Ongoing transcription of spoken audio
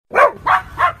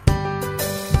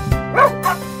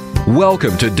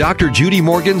Welcome to Dr. Judy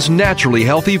Morgan's Naturally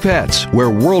Healthy Pets, where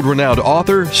world-renowned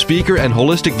author, speaker, and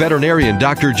holistic veterinarian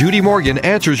Dr. Judy Morgan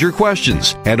answers your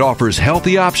questions and offers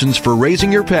healthy options for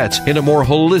raising your pets in a more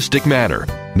holistic manner.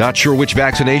 Not sure which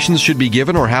vaccinations should be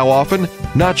given or how often?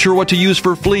 Not sure what to use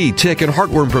for flea, tick, and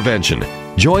heartworm prevention?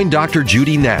 Join Dr.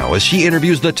 Judy now as she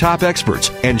interviews the top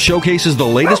experts and showcases the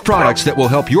latest products that will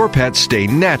help your pets stay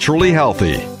naturally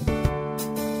healthy.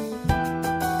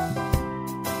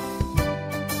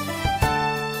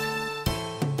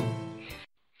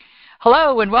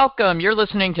 Hello and welcome. You're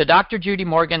listening to Dr. Judy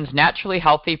Morgan's Naturally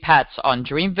Healthy Pets on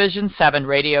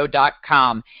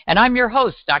DreamVision7Radio.com. And I'm your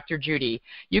host, Dr. Judy.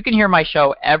 You can hear my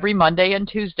show every Monday and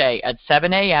Tuesday at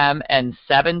 7 a.m. and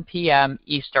 7 p.m.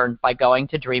 Eastern by going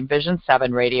to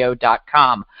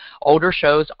DreamVision7Radio.com. Older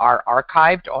shows are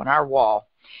archived on our wall.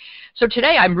 So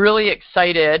today I'm really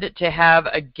excited to have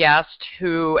a guest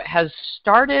who has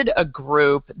started a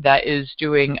group that is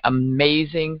doing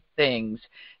amazing things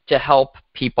to help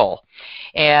people.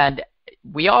 And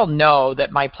we all know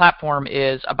that my platform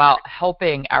is about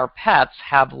helping our pets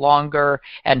have longer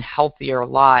and healthier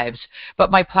lives.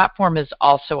 But my platform is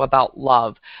also about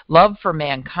love. Love for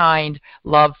mankind,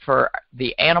 love for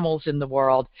the animals in the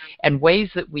world, and ways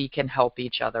that we can help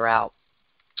each other out.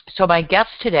 So my guest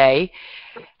today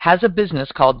has a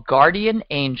business called Guardian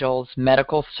Angels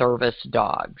Medical Service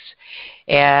Dogs.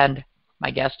 And my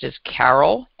guest is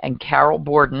Carol, and Carol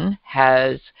Borden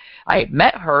I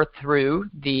met her through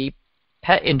the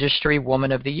Pet Industry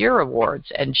Woman of the Year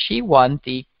Awards, and she won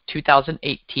the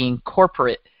 2018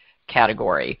 corporate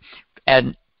category,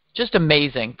 and just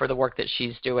amazing for the work that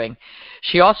she's doing.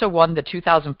 She also won the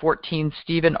 2014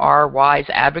 Stephen R. Wise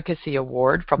Advocacy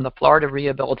Award from the Florida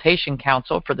Rehabilitation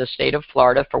Council for the state of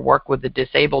Florida for work with the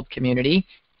disabled community,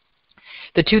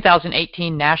 the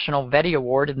 2018 National Vet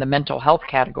Award in the mental health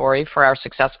category for her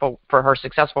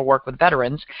successful work with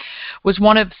veterans, was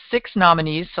one of 6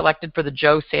 nominees selected for the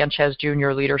Joe Sanchez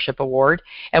Jr. Leadership Award,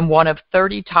 and one of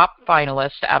 30 top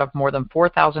finalists out of more than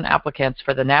 4,000 applicants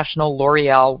for the National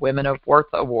L'Oreal Women of Worth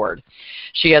Award.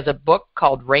 She has a book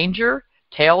called Ranger,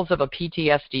 Tales of a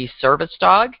PTSD Service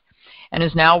Dog, and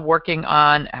is now working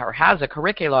on, or has a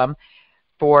curriculum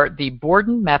for the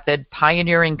Borden Method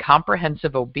Pioneering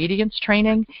Comprehensive Obedience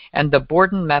Training and the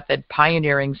Borden Method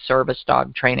Pioneering Service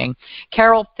Dog Training.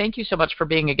 Carol, thank you so much for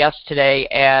being a guest today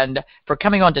and for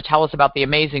coming on to tell us about the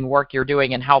amazing work you're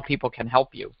doing and how people can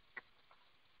help you.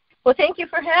 Well, thank you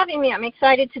for having me. I'm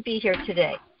excited to be here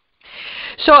today.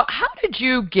 So how did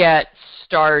you get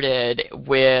started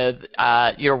with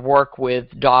your work with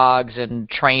dogs and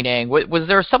training? Was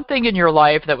there something in your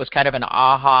life that was kind of an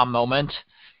aha moment?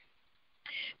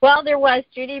 Well, there was,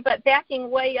 Judy, but backing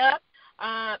way up,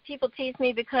 people tease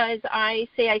me because I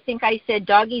think I said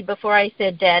doggy before I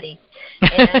said daddy.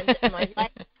 And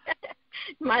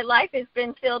my life has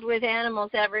been filled with animals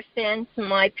ever since.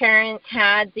 My parents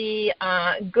had the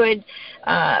good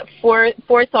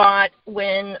forethought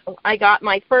when I got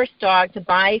my first dog to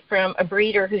buy from a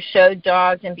breeder who showed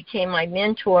dogs and became my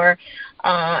mentor,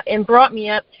 and brought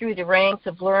me up through the ranks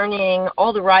of learning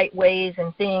all the right ways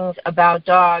and things about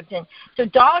dogs. And so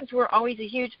dogs were always a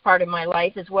huge part of my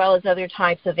life, as well as other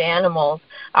types of animals.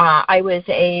 I was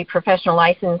a professional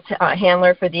licensed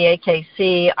handler for the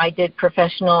AKC. I did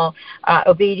professional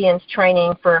obedience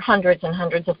training for hundreds and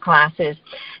hundreds of classes.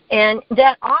 And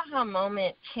that aha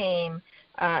moment came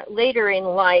later in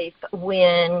life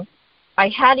when I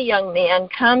had a young man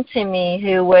come to me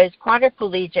who was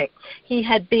quadriplegic. He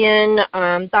had been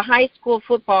the high school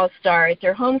football star at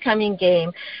their homecoming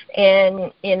game,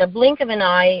 and in a blink of an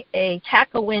eye, a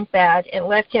tackle went bad and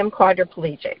left him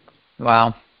quadriplegic.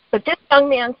 Wow. But this young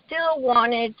man still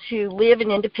wanted to live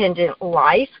an independent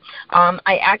life.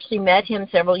 I actually met him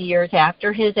several years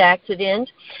after his accident,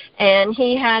 and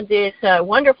he had this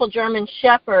wonderful German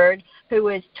Shepherd who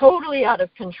was totally out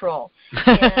of control.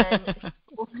 And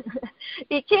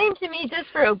he came to me just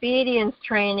for obedience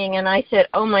training, and I said,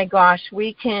 oh my gosh,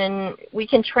 we can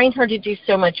train her to do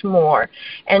so much more.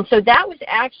 And so that was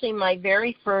actually my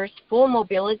very first full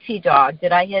mobility dog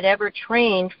that I had ever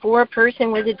trained for a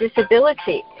person with a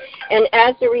disability. And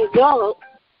as a result,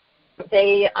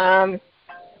 that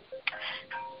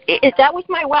was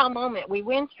my wow moment. We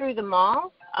went through the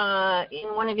mall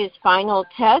in one of his final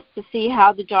tests to see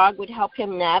how the dog would help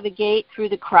him navigate through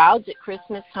the crowds at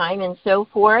Christmas time and so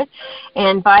forth.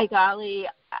 And by golly,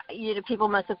 people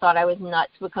must have thought I was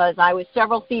nuts because I was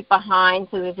several feet behind,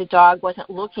 so that the dog wasn't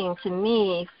looking to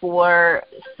me for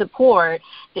support,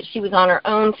 that she was on her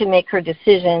own to make her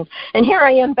decisions. And here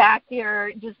I am back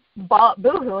there just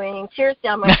boo-hooing, tears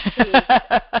down my cheeks.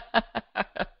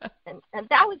 and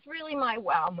that was really my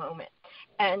wow moment.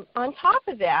 And on top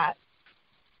of that,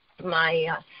 my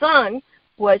son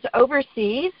was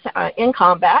overseas in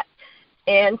combat.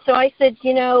 And so I said,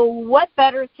 what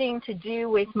better thing to do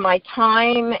with my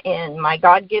time and my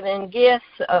God-given gifts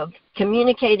of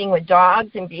communicating with dogs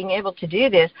and being able to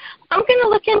do this? I'm going to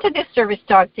look into this service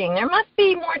dog thing. There must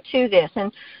be more to this.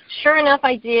 And sure enough,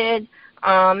 I did.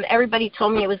 Everybody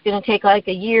told me it was going to take like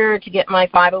a year to get my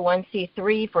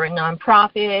 501c3 for a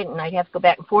nonprofit, and I'd have to go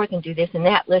back and forth and do this and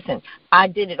that. Listen, I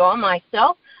did it all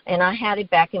myself, and I had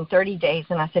it back in 30 days.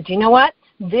 And I said, you know what?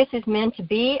 This is meant to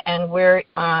be, and we're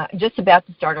just about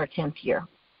to start our 10th year.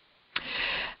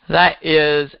 That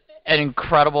is an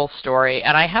incredible story.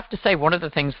 And I have to say, one of the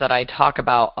things that I talk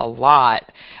about a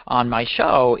lot on my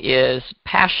show is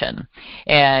passion.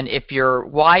 And if your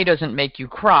why doesn't make you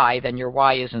cry, then your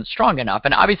why isn't strong enough.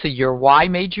 And obviously your why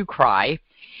made you cry.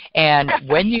 And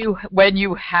when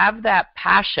you have that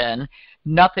passion,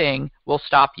 nothing will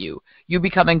stop you. You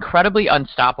become incredibly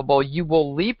unstoppable. You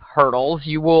will leap hurdles.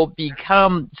 You will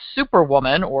become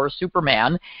Superwoman or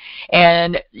Superman,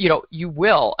 and you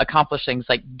will accomplish things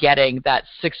like getting that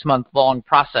 6-month-long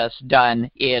process done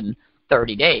in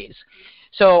 30 days.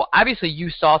 So obviously you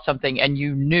saw something and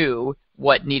you knew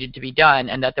what needed to be done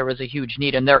and that there was a huge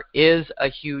need, and there is a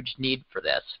huge need for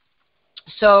this.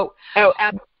 So,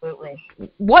 absolutely.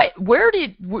 Where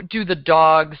do the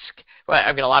dogs? Well,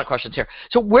 I've got a lot of questions here.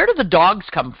 So, where do the dogs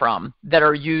come from that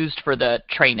are used for the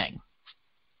training?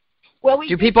 Well,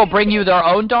 do people bring you their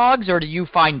own dogs, or do you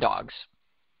find dogs?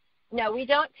 No, we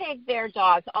don't take their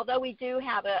dogs, although we do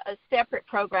have a separate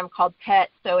program called PET.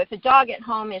 So if a dog at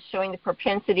home is showing the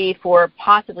propensity for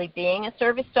possibly being a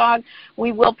service dog,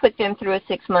 we will put them through a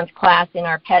 6-month class in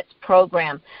our PETS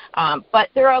program.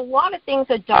 But there are a lot of things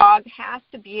a dog has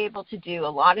to be able to do, a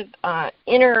lot of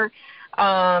inner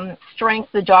strength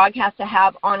the dog has to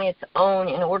have on its own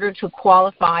in order to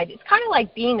qualify. It's kind of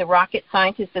like being the rocket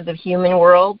scientist of the human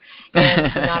world,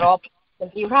 and not all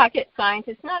be rocket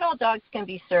scientists. Not all dogs can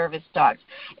be service dogs.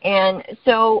 And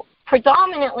so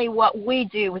predominantly what we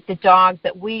do with the dogs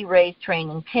that we raise, train,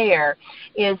 and pair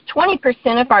is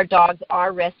 20% of our dogs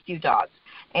are rescue dogs.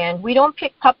 And we don't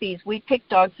pick puppies. We pick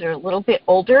dogs that are a little bit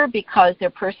older because their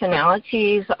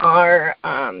personalities are,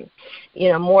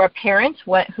 more apparent,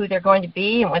 who they're going to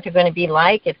be and what they're going to be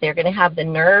like, if they're going to have the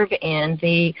nerve and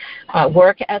the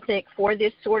work ethic for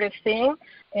this sort of thing.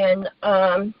 And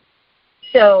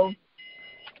so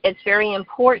it's very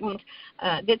important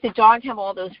that the dog have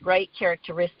all those right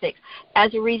characteristics.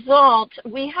 As a result,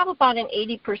 we have about an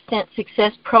 80%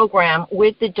 success program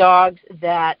with the dogs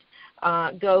that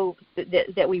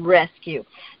that we rescue.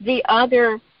 The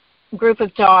other group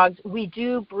of dogs, we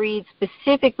do breed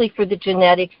specifically for the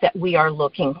genetics that we are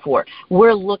looking for.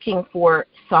 We're looking for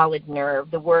solid nerve,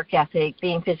 the work ethic,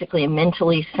 being physically and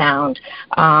mentally sound,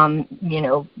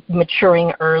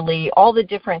 maturing early, all the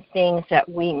different things that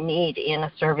we need in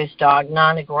a service dog,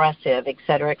 non-aggressive, et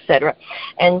cetera, et cetera.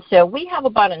 And so we have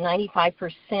about a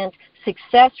 95%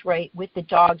 success rate with the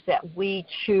dogs that we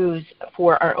choose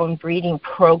for our own breeding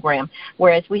program,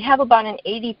 whereas we have about an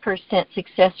 80%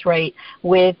 success rate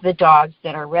with the dogs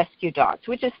that are rescue dogs,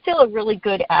 which is still a really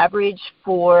good average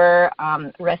for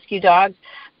rescue dogs,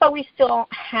 but we still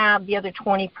have the other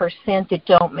 20% that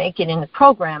don't make it in the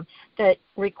program that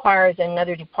requires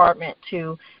another department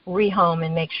to rehome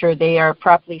and make sure they are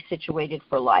properly situated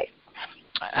for life.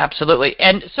 Absolutely.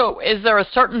 And so is there a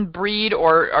certain breed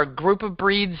or a group of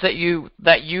breeds that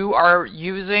you are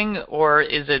using, or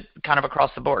is it kind of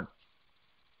across the board?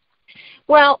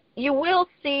 Well, you will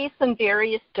see some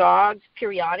various dogs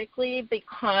periodically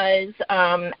because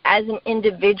as an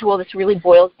individual, this really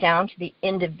boils down to the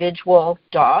individual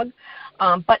dog.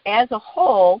 But as a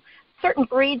whole, certain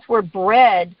breeds were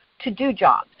bred to do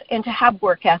jobs and to have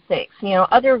work ethics.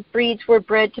 Other breeds were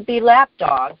bred to be lap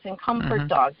dogs and comfort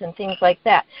dogs and things like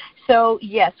that. So,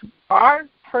 yes, our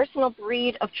personal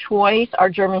breed of choice are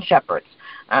German Shepherds.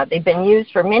 They've been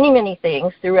used for many, many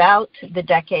things throughout the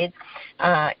decades.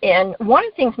 And one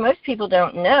of the things most people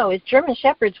don't know is German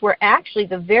Shepherds were actually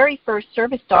the very first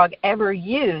service dog ever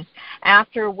used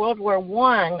after World War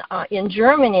I in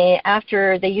Germany.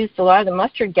 After they used a lot of the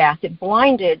mustard gas, it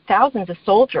blinded thousands of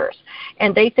soldiers.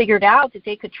 And they figured out that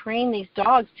they could train these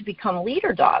dogs to become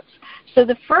leader dogs. So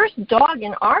the first dog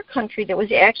in our country that was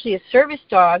actually a service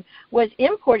dog was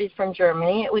imported from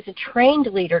Germany. It was a trained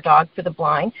leader dog for the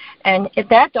blind. And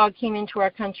that dog came into our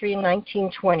country in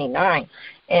 1929.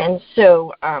 And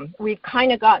so we've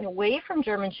kind of gotten away from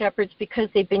German Shepherds because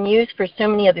they've been used for so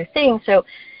many other things. So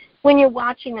when you're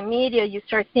watching the media, you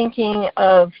start thinking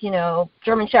of,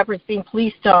 German Shepherds being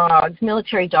police dogs,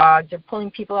 military dogs, they're pulling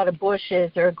people out of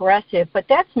bushes, they're aggressive, but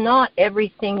that's not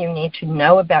everything you need to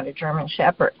know about a German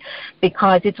Shepherd,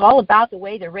 because it's all about the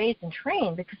way they're raised and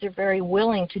trained, because they're very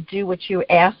willing to do what you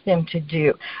ask them to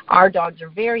do. Our dogs are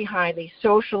very highly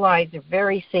socialized, they're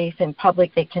very safe in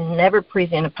public, they can never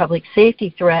present a public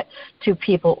safety threat to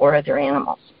people or other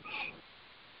animals.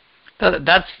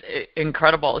 That's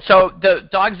incredible. So the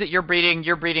dogs that you're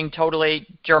breeding totally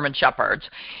German Shepherds.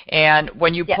 And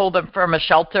when you pull them from a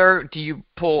shelter, do you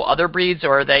pull other breeds,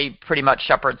 or are they pretty much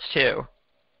Shepherds too?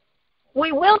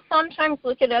 We will sometimes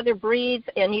look at other breeds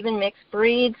and even mixed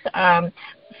breeds.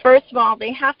 First of all,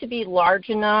 they have to be large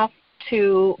enough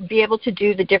to be able to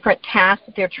do the different tasks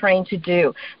that they're trained to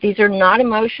do. These are not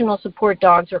emotional support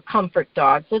dogs or comfort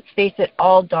dogs. Let's face it,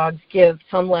 all dogs give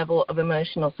some level of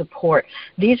emotional support.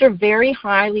 These are very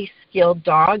highly skilled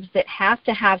dogs that have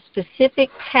to have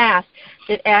specific tasks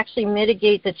that actually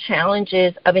mitigate the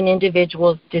challenges of an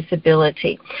individual's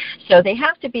disability. So they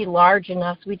have to be large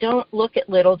enough. We don't look at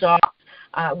little dogs.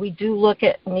 We do look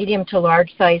at medium to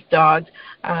large-sized dogs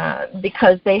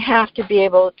because they have to be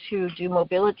able to do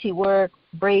mobility work,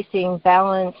 bracing,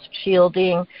 balance,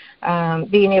 shielding,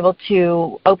 being able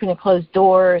to open and close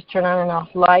doors, turn on and off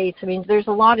lights. I mean, there's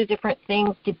a lot of different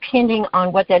things depending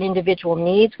on what that individual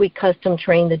needs. We custom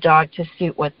train the dog to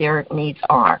suit what their needs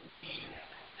are.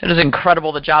 It is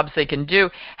incredible the jobs they can do.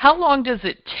 How long does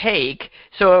it take?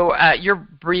 So you're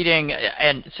breeding,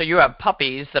 and so you have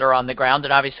puppies that are on the ground,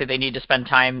 and obviously they need to spend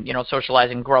time,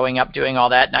 socializing, growing up, doing all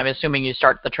that. And I'm assuming you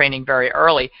start the training very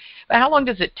early. But how long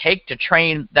does it take to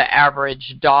train the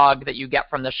average dog that you get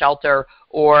from the shelter,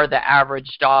 or the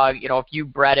average dog? If you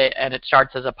bred it and it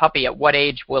starts as a puppy, at what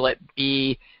age will it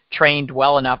be trained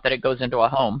well enough that it goes into a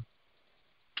home?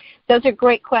 Those are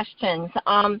great questions.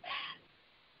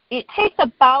 It takes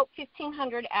about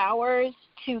 1,500 hours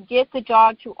to get the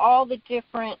dog to all the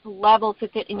different levels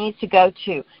that it needs to go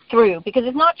through, because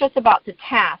it's not just about the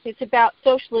task. It's about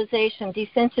socialization,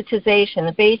 desensitization,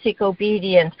 the basic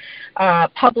obedience,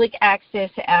 public access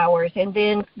hours, and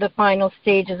then the final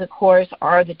stages, of course,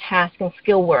 are the task and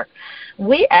skill work.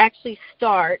 We actually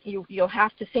start, you'll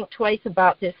have to think twice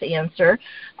about this answer,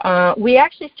 we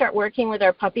actually start working with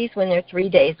our puppies when they're 3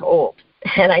 days old.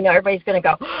 And I know everybody's going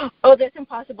to go, oh, that's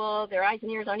impossible. Their eyes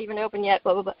and ears aren't even open yet,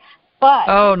 blah, blah, blah. But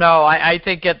oh, no, I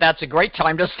think that's a great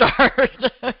time to start.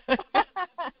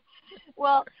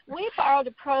 Well, we borrowed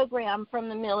a program from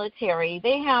the military.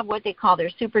 They have what they call their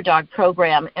Super Dog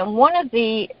program. And one of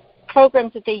the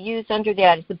programs that they use under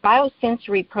that is the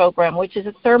biosensory program, which is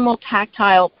a thermal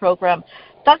tactile program.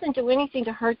 Doesn't do anything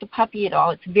to hurt the puppy at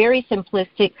all. It's very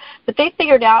simplistic, but they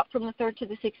figured out from the 3rd to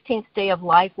the 16th day of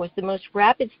life was the most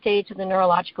rapid stage of the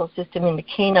neurological system in the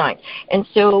canine. And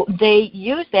so they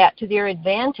use that to their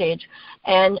advantage,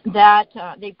 and that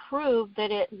they prove that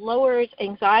it lowers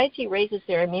anxiety, raises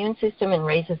their immune system, and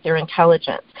raises their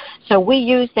intelligence. So we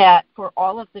use that for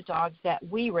all of the dogs that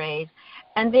we raise.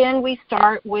 And then we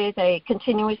start with a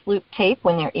continuous loop tape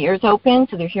when their ears open,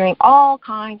 so they're hearing all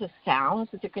kinds of sounds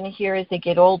that they're going to hear as they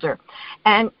get older.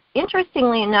 And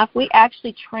interestingly enough, we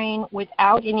actually train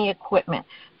without any equipment.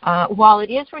 While it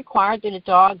is required that a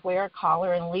dog wear a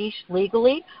collar and leash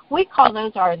legally, we call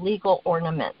those our legal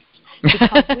ornaments,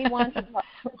 because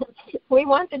we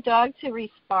want the dog to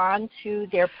respond to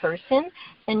their person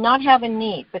and not have a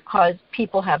need, because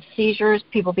people have seizures,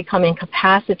 people become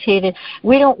incapacitated.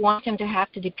 We don't want them to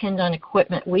have to depend on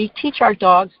equipment. We teach our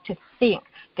dogs to think.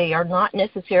 They are not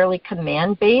necessarily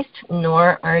command-based,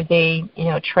 nor are they,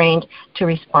 trained to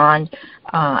respond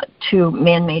to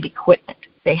man-made equipment.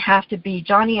 They have to be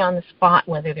Johnny on the spot,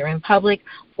 whether they're in public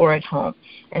or at home,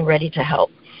 and ready to help.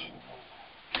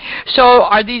 So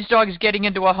are these dogs getting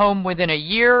into a home within a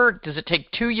year? Does it take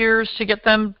 2 years to get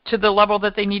them to the level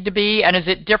that they need to be? And is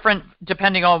it different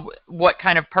depending on what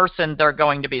kind of person they're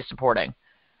going to be supporting?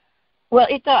 Well,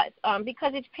 it does,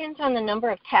 because it depends on the number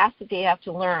of tasks that they have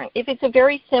to learn. If it's a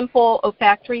very simple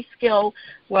olfactory skill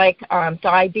like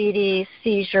diabetes,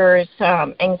 seizures,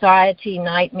 anxiety,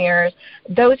 nightmares,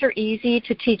 those are easy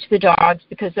to teach the dogs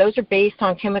because those are based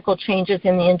on chemical changes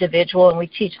in the individual, and we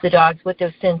teach the dogs what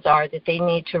those sins are that they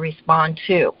need to respond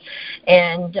to.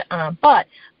 And but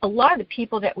a lot of the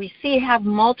people that we see have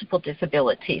multiple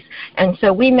disabilities. And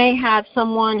so we may have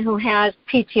someone who has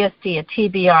PTSD, a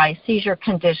TBI, seizure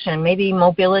condition, maybe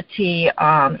mobility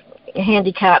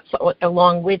handicaps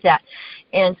along with that.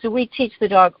 And so we teach the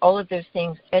dog all of those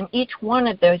things. And each one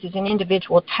of those is an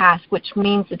individual task, which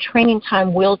means the training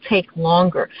time will take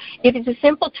longer. If it's a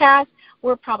simple task,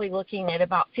 we're probably looking at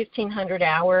about 1,500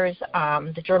 hours.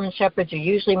 The German Shepherds are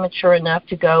usually mature enough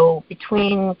to go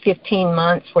between 14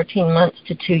 months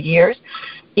to 2 years.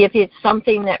 If it's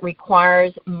something that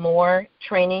requires more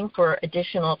training for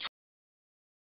additional